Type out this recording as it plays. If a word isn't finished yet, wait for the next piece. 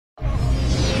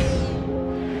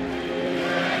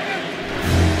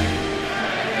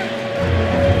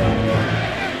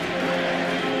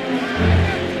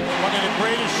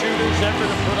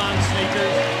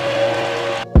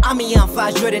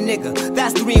fly dreaded nigga.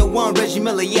 That's 3-in-1 Reggie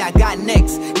Miller, yeah, I got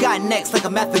next like a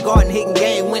method garden hitting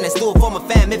game winning. Still for my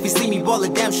fam, if you see me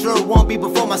ballin', damn sure it won't be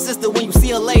before my sister. When you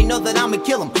see LA, know that I'ma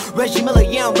kill him. Reggie Miller,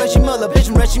 yeah, I'm Reggie Miller, bitch,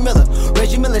 I'm Reggie Miller.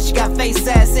 Reggie Miller, she got face,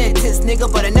 ass, and tits,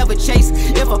 nigga, but I never chase.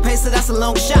 If I pace it, that's a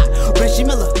long shot. Reggie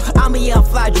Miller, I'm a young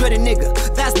fly dreaded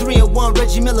nigga. That's 3-in-1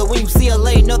 Reggie Miller. When you see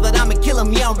LA, know that I'ma kill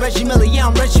him. Yeah, I'm Reggie Miller, yeah,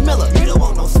 I'm Reggie Miller. You don't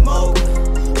want no smoke,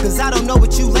 cause I don't know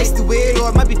what you laced it with, or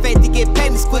it might be fake to get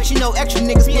payments quick. You know extra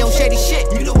niggas be on shady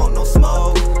shit. You don't want no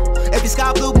smoke. If it's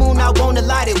sky blue moon, I wanna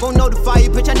light it. Won't notify you,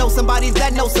 bitch, I know somebody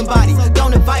that knows somebody.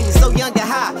 Don't invite me, so young and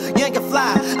high, young and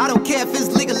fly. I don't care if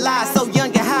it's legalized, so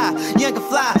young and high, young and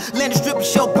fly. Land a strip and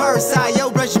show bird's eye. Yo,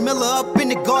 Reggie Miller up in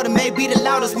the garden, may be the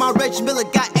loudest. My Reggie Miller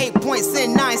got 8 points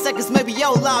in 9 seconds. Maybe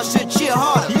yo loud should cheer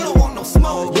harder. You don't want no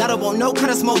smoke. Y'all don't want no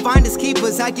kind of smoke, finders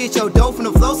keepers. I get your dough from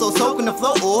the flow, so soaking the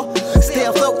flow, or stay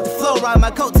afloat with the flow. Ride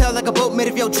my coattail like a boat made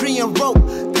of your tree and rope.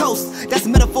 Coast, that's a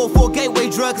metaphor for a gateway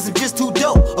drug, cause I'm just too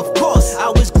dope. Of course, I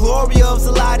wish Gloria was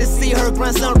alive to see her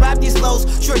grandson rap these flows.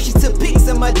 Sure, she took peeks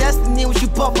in my destiny when she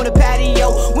puff on the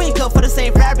patio. We ain't cut for the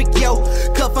same fabric, yo.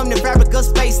 Cut from the fabric of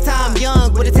space-time,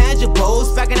 young with the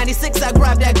tangibles. Back in 96, I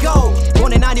grabbed that gold.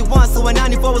 Born in 91, so in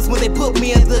 94 was when they put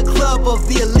me in the club of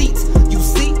the elite. You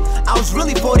see, I was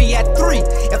really 40 at 3.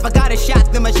 If I got a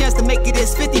shot, then my chance to make it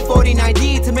is 50, 40,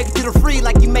 90. To make it to the free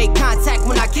like you make contact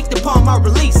when I kick the palm, I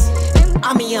release.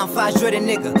 I'm a young fly dreaded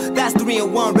nigga. That's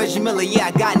 3-in-1 Reggie Miller, yeah,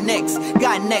 I got next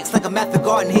like a method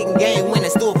garden hitting game winning.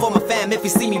 Still for my fam, if you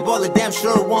see me ballin', damn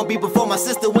sure it won't be before my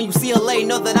sister. When you see LA,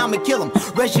 know that I'ma kill him.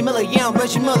 Reggie Miller, yeah, I'm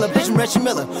Reggie Miller, bitch, I'm Reggie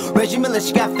Miller. Reggie Miller,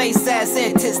 she got face, ass,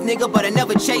 and tits, nigga, but I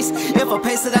never chase. If I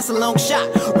pace it, that's a long shot.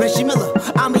 Reggie Miller,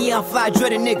 I'm a young fly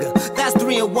dreaded nigga. That's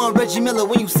 3-in-1 Reggie Miller.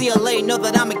 When you see LA, know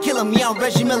that I'ma kill him. Yeah, I'm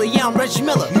Reggie Miller, yeah, I'm Reggie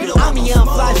Miller. I'm a young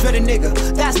fly dreaded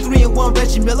nigga. That's 3-in-1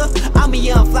 Reggie Miller. I'm a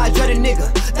young fly dreaded nigga.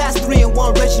 That's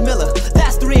 3-in-1 Reggie Miller.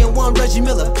 That's 3-in-1 Reggie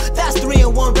Miller. That's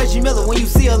 3-in-1 Reggie Miller. When you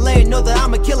see LA, know that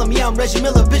I'ma kill him. Yeah, I'm Reggie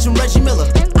Miller, bitch, I'm Reggie Miller.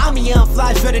 I'm a young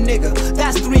fly dreaded nigga.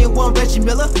 That's 3-in-1 Reggie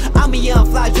Miller. I'm a young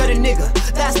fly dreaded nigga.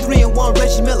 That's 3-in-1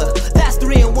 Reggie Miller. That's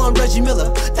 3-in-1 Reggie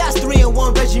Miller. That's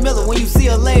 3-in-1 Reggie Miller. When you see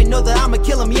LA, know that I'ma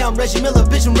kill him. Yeah, I'm Reggie Miller,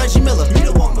 bitch, I'm Reggie Miller. You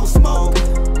don't want no smoke.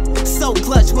 So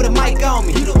clutch with a mic on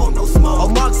me. You don't want no smoke.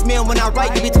 A marksman when I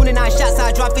write. Give me 29 shots,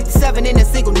 I drop 57 in a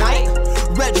single night.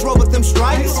 Retro with them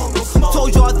stripes.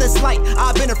 Told y'all this light.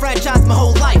 I've been a franchise my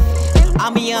whole life.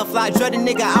 I'm a young fly dreaded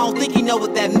nigga, I don't think you know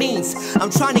what that means.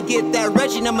 I'm trying to get that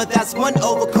Reggie number, that's 1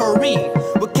 over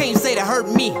Kareem. What can you say to hurt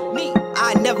me?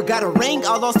 I never got a ring,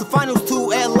 I lost the finals to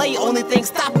LA. Only thing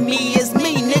stopping me is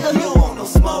me, nigga. You don't want no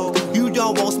smoke. You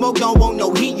don't want smoke, don't want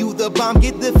no heat. You the bomb,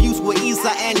 get the fuse with East.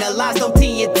 I analyze on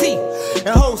TNT. And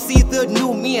whole see the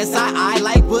new me inside. I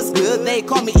like what's good. They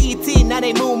call me ET, now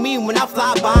they move me when I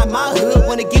fly by my hood.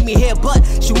 Wanna give me hair, but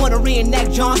she wanna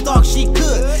reenact John Stark, she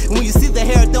could. And when you see the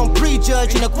hair, don't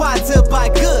prejudge and acquire to buy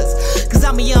goods. Cause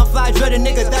I'm a young fly dreaded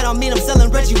nigga, that don't mean I'm selling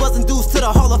Reggie. Was induced to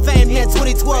the Hall of Fame in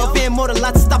 2012. And more than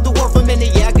lot to stop the war for a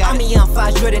minute, yeah, I got. I'm a young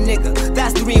fly dreaded nigga.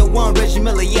 That's 3-in-1 Reggie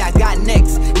Miller, yeah, I got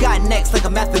next like a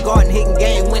method garden hitting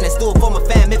game winning. Still for my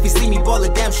fam, if you see me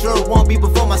ballin', damn sure it won't be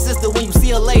before my sister. When you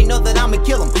see LA, know that I'ma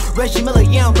kill him. Reggie Miller,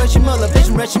 yeah, I'm Reggie Miller, bitch,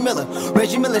 I'm Reggie Miller.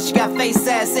 Reggie Miller, she got face,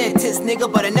 ass, and tits,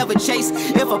 nigga, but I never chase.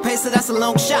 If I pace it, that's a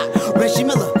long shot. Reggie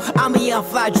Miller, I'm a young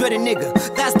fly dreaded nigga.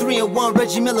 That's 3-in-1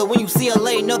 Reggie Miller. When you see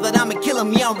LA, know that I'ma kill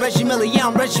him. Yeah, I'm Reggie Miller, yeah,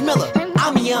 I'm Reggie Miller.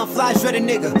 I'm a young fly dreaded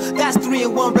nigga. That's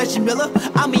 3-in-1 Reggie Miller.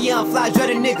 I'm a young fly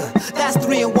dreaded nigga. That's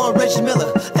 3-in-1 Reggie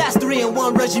Miller. That's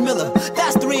 3-in-1 Reggie Miller.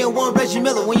 That's 3-in-1 Reggie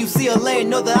Miller. When you see LA,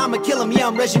 know that I'ma kill him. Yeah,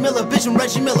 I'm Reggie Miller, bitch, I'm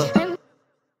Reggie Miller.